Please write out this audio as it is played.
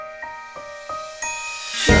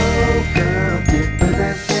Showgirl, tip of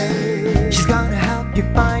the day. She's gonna help you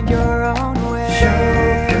find your own way.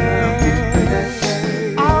 Showgirl, tip of the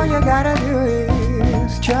day. All you gotta do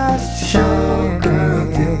is trust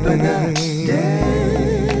Showgirl, tip of the day.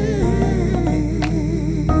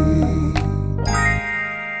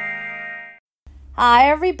 Hi,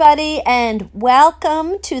 everybody, and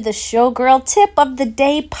welcome to the Showgirl Tip of the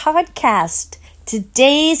Day podcast.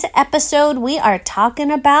 Today's episode, we are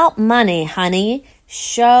talking about money, honey.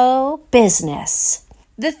 Show business.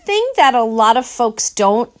 The thing that a lot of folks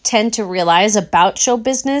don't tend to realize about show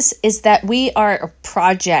business is that we are a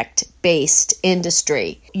project-based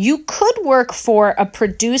industry. You could work for a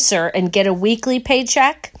producer and get a weekly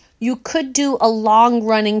paycheck. You could do a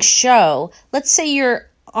long-running show. Let's say you're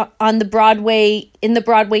in the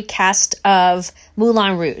Broadway cast of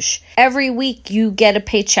Moulin Rouge. Every week you get a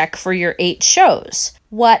paycheck for your 8 shows.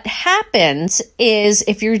 What happens is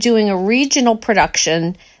if you're doing a regional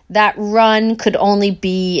production, that run could only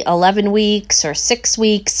be 11 weeks or 6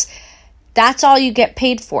 weeks. That's all you get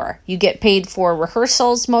paid for. You get paid for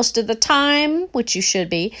rehearsals most of the time, which you should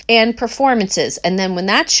be, and performances. And then when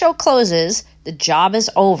that show closes, the job is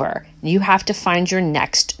over. You have to find your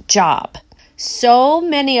next job. So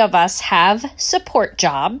many of us have support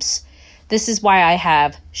jobs. This is why I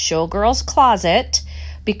have Showgirl's Closet,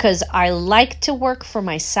 because I like to work for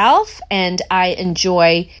myself and I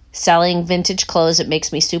enjoy selling vintage clothes. It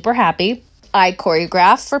makes me super happy. I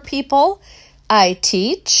choreograph for people. I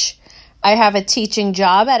teach. I have a teaching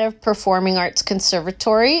job at a performing arts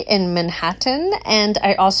conservatory in Manhattan, and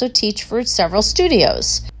I also teach for several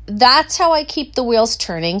studios. That's how I keep the wheels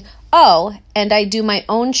turning. Oh, and I do my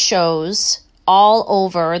own shows all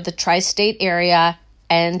over the tri-state area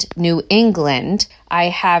and New England. I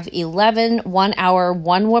have 11 one-hour,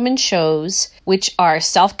 one-woman shows, which are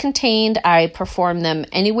self-contained. I perform them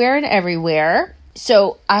anywhere and everywhere.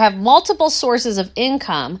 So I have multiple sources of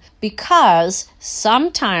income because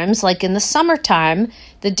sometimes, like in the summertime,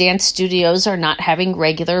 the dance studios are not having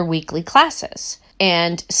regular weekly classes.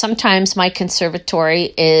 And sometimes my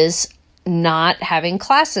conservatory is not having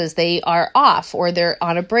classes. They are off or they're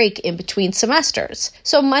on a break in between semesters.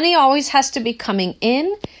 So money always has to be coming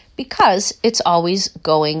in because it's always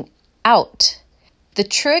going out. The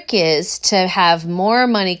trick is to have more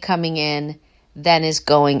money coming in than is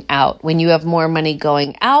going out. When you have more money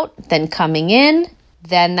going out than coming in,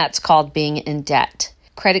 then that's called being in debt.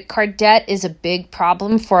 Credit card debt is a big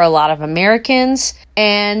problem for a lot of Americans,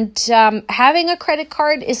 and having a credit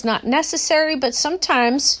card is not necessary, but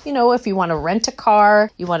sometimes, if you want to rent a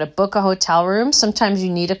car, you want to book a hotel room, sometimes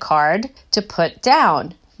you need a card to put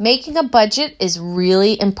down. Making a budget is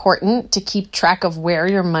really important to keep track of where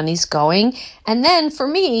your money's going, and then for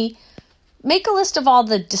me, make a list of all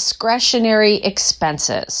the discretionary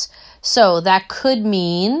expenses. So that could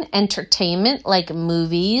mean entertainment like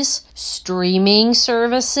movies, streaming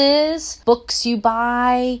services, books you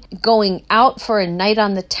buy, going out for a night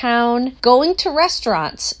on the town, going to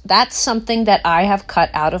restaurants. That's something that I have cut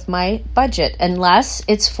out of my budget unless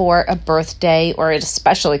it's for a birthday or at a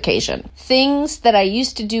special occasion. Things that I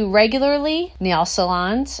used to do regularly, nail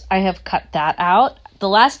salons, I have cut that out. The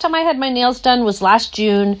last time I had my nails done was last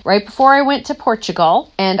June, right before I went to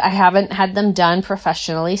Portugal, and I haven't had them done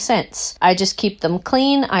professionally since. I just keep them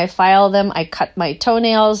clean, I file them, I cut my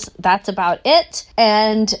toenails, that's about it,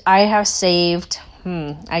 and I have saved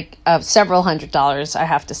several $100s, I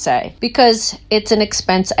have to say, because it's an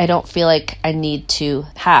expense I don't feel like I need to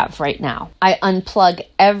have right now. I unplug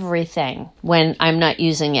everything when I'm not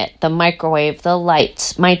using it. The microwave, the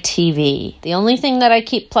lights, my TV. The only thing that I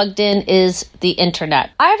keep plugged in is the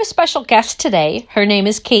internet. I have a special guest today. Her name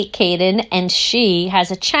is Kate Kaden, and she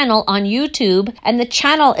has a channel on YouTube, and the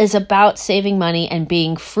channel is about saving money and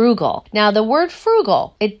being frugal. Now, the word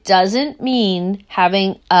frugal, it doesn't mean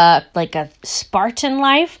having a Spartan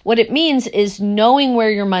life. What it means is knowing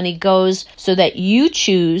where your money goes so that you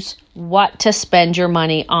choose what to spend your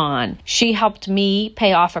money on. She helped me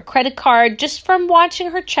pay off a credit card just from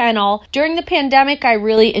watching her channel. During the pandemic, I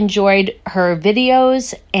really enjoyed her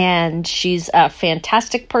videos, and she's a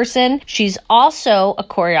fantastic person. She's also a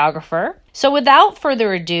choreographer. So without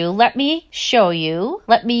further ado, let me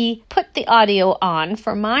put the audio on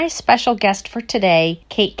for my special guest for today,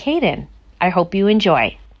 Kate Kaden. I hope you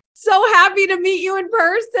enjoy. so happy to meet you in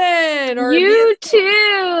person. You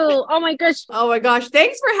too. Oh my gosh. Oh my gosh.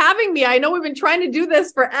 Thanks for having me. I know we've been trying to do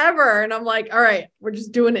this forever. And I'm like, all right, we're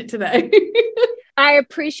just doing it today. I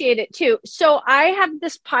appreciate it too. So I have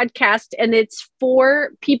this podcast and it's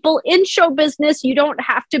for people in show business. You don't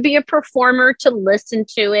have to be a performer to listen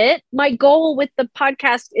to it. My goal with the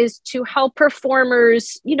podcast is to help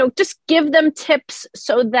performers, just give them tips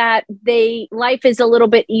so that life is a little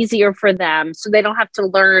bit easier for them. So they don't have to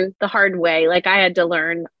learn the hard way. Like I had to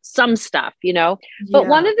learn some stuff, But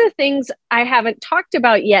one of the things I haven't talked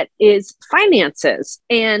about yet is finances.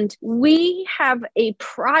 And we have a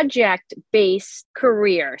project-based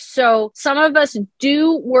career. So some of us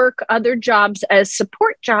do work other jobs as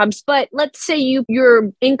support jobs, but let's say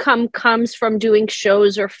your income comes from doing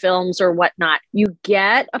shows or films or whatnot. You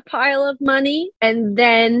get a pile of money and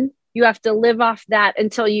then you have to live off that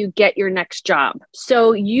until you get your next job.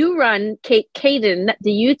 So you run Kate Kaden,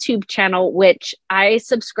 the YouTube channel, which I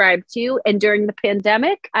subscribe to. And during the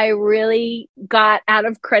pandemic, I really got out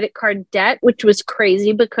of credit card debt, which was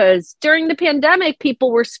crazy because during the pandemic, people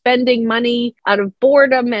were spending money out of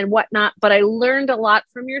boredom and whatnot. But I learned a lot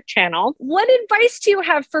from your channel. What advice do you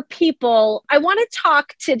have for people? I want to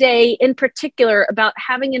talk today in particular about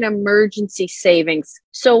having an emergency savings.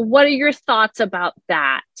 So what are your thoughts about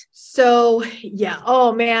that? So yeah.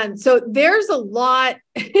 Oh man. So there's a lot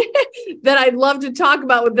that I'd love to talk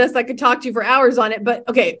about with this. I could talk to you for hours on it, but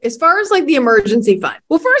okay. As far as like the emergency fund.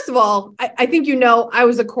 Well, first of all, I think, I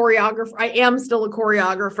was a choreographer. I am still a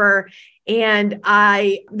choreographer. And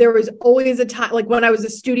there was always a time, like when I was a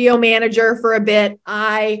studio manager for a bit,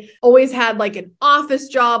 I always had like an office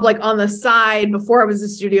job, like on the side before I was a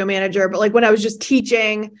studio manager. But like when I was just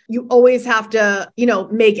teaching, you always have to,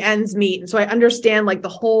 make ends meet. And so I understand like the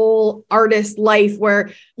whole artist life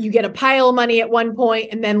where you get a pile of money at one point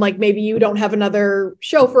and then like maybe you don't have another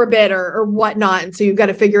show for a bit or whatnot. And so you've got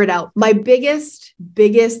to figure it out. My biggest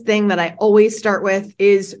thing that I always start with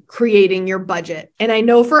is creating your budget. And I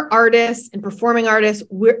know for artists, and performing artists,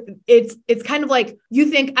 it's kind of like you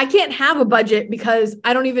think I can't have a budget because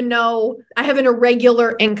I don't even know I have an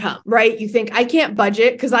irregular income, right? You think I can't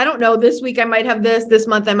budget because I don't know this week I might have this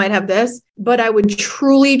month I might have this, but I would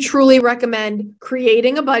truly recommend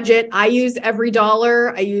creating a budget. I use Every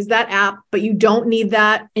Dollar. I use that app, but you don't need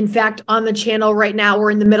that. In fact, on the channel right now,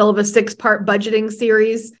 we're in the middle of a 6-part budgeting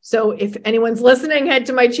series. So if anyone's listening, head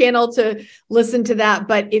to my channel to listen to that.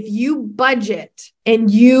 But if you budget,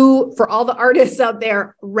 and for all the artists out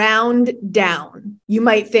there, round down. You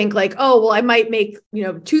might think like, oh, well, I might make,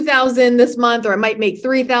 2,000 this month, or I might make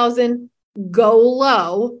 3,000. Go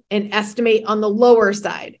low and estimate on the lower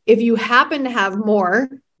side. If you happen to have more,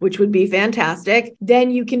 which would be fantastic,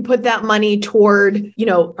 then you can put that money toward,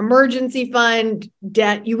 emergency fund,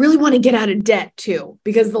 debt. You really want to get out of debt too,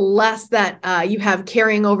 because the less that you have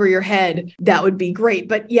carrying over your head, that would be great.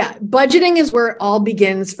 But yeah, budgeting is where it all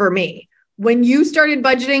begins for me. When you started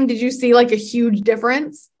budgeting, did you see like a huge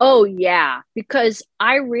difference? Oh, yeah, because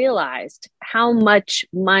I realized how much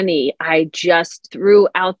money I just threw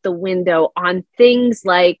out the window on things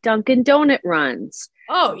like Dunkin' Donut runs.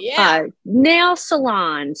 Oh, yeah. Nail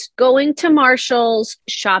salons, going to Marshall's.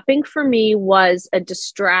 Shopping for me was a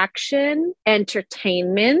distraction,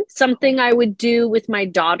 entertainment, something I would do with my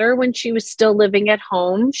daughter when she was still living at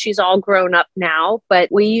home. She's all grown up now,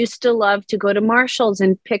 but we used to love to go to Marshall's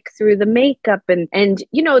and pick through the makeup and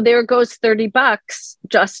there goes $30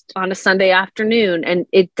 just on a Sunday afternoon. And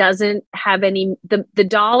it doesn't have the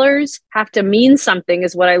dollars have to mean something,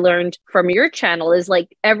 is what I learned from your channel, is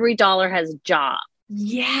like every dollar has a job.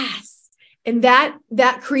 Yes. And that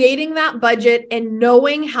creating that budget and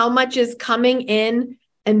knowing how much is coming in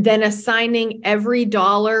and then assigning every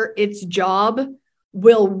dollar its job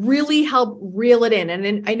will really help reel it in. And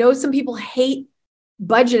then I know some people hate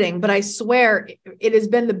budgeting, but I swear it has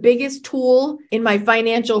been the biggest tool in my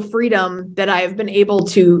financial freedom that I have been able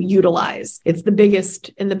to utilize. It's the biggest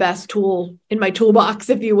and the best tool in my toolbox,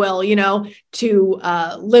 if you will, to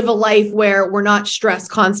live a life where we're not stressed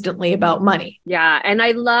constantly about money. Yeah. And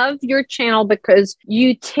I love your channel because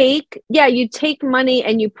you take money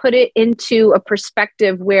and you put it into a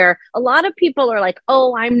perspective where a lot of people are like,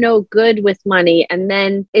 oh, I'm no good with money. And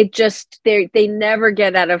then they never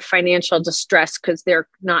get out of financial distress because they're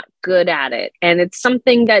not good at it. And it's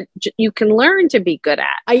something that you can learn to be good at.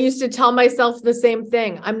 I used to tell myself the same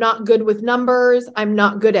thing. I'm not good with numbers. I'm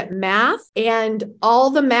not good at math. And all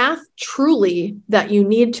the math truly that you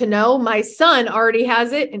need to know, my son already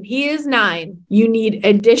has it and he is 9. You need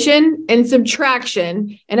addition and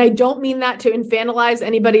subtraction. And I don't mean that to infantilize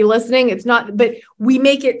anybody listening. It's not, but we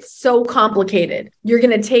make it so complicated. You're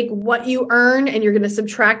going to take what you earn and you're going to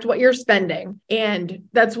subtract what you're spending. And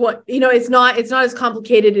that's what, it's not as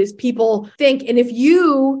complicated as people think. And if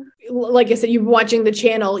you, like I said, you've been watching the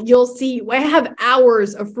channel, you'll see I have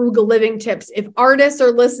hours of frugal living tips. If artists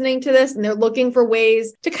are listening to this and they're looking for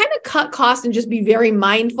ways to kind of cut costs and just be very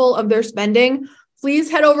mindful of their spending,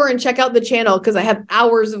 please head over and check out the channel because I have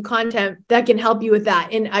hours of content that can help you with that.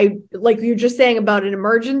 And I, like you're just saying about an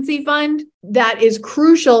emergency fund, that is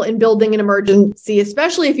crucial in building an emergency,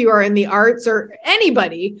 especially if you are in the arts or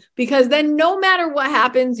anybody, because then no matter what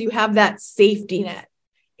happens, you have that safety net.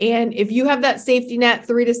 And if you have that safety net,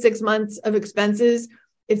 3 to 6 months of expenses,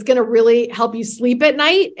 it's going to really help you sleep at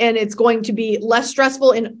night. And it's going to be less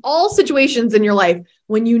stressful in all situations in your life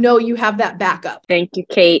when you know you have that backup. Thank you,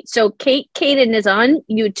 Kate. So Kate Kaden is on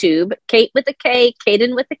YouTube, Kate with a K,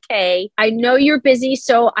 Kaden with a K. I know you're busy,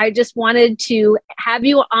 so I just wanted to have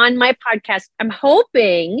you on my podcast. I'm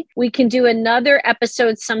hoping we can do another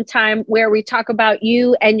episode sometime where we talk about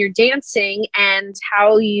you and your dancing and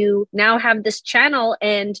how you now have this channel,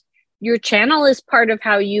 and your channel is part of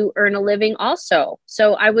how you earn a living also.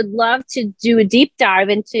 So I would love to do a deep dive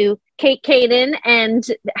into Kate Kaden and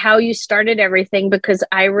how you started everything, because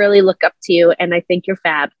I really look up to you and I think you're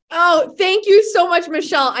fab. Oh, thank you so much,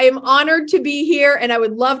 Michelle. I am honored to be here and I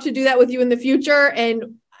would love to do that with you in the future.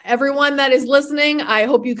 And everyone that is listening, I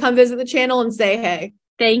hope you come visit the channel and say hey.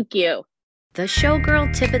 Thank you. The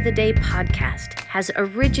Showgirl Tip of the Day podcast has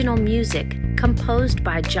original music composed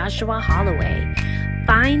by Joshua Holloway.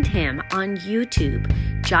 Find him on YouTube,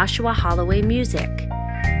 Joshua Holloway Music.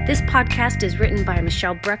 This podcast is written by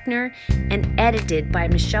Michelle Bruckner and edited by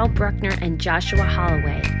Michelle Bruckner and Joshua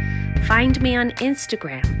Holloway. Find me on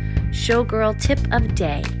Instagram, Showgirl Tip of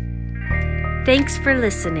Day. Thanks for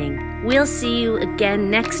listening. We'll see you again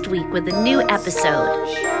next week with a new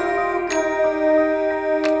episode.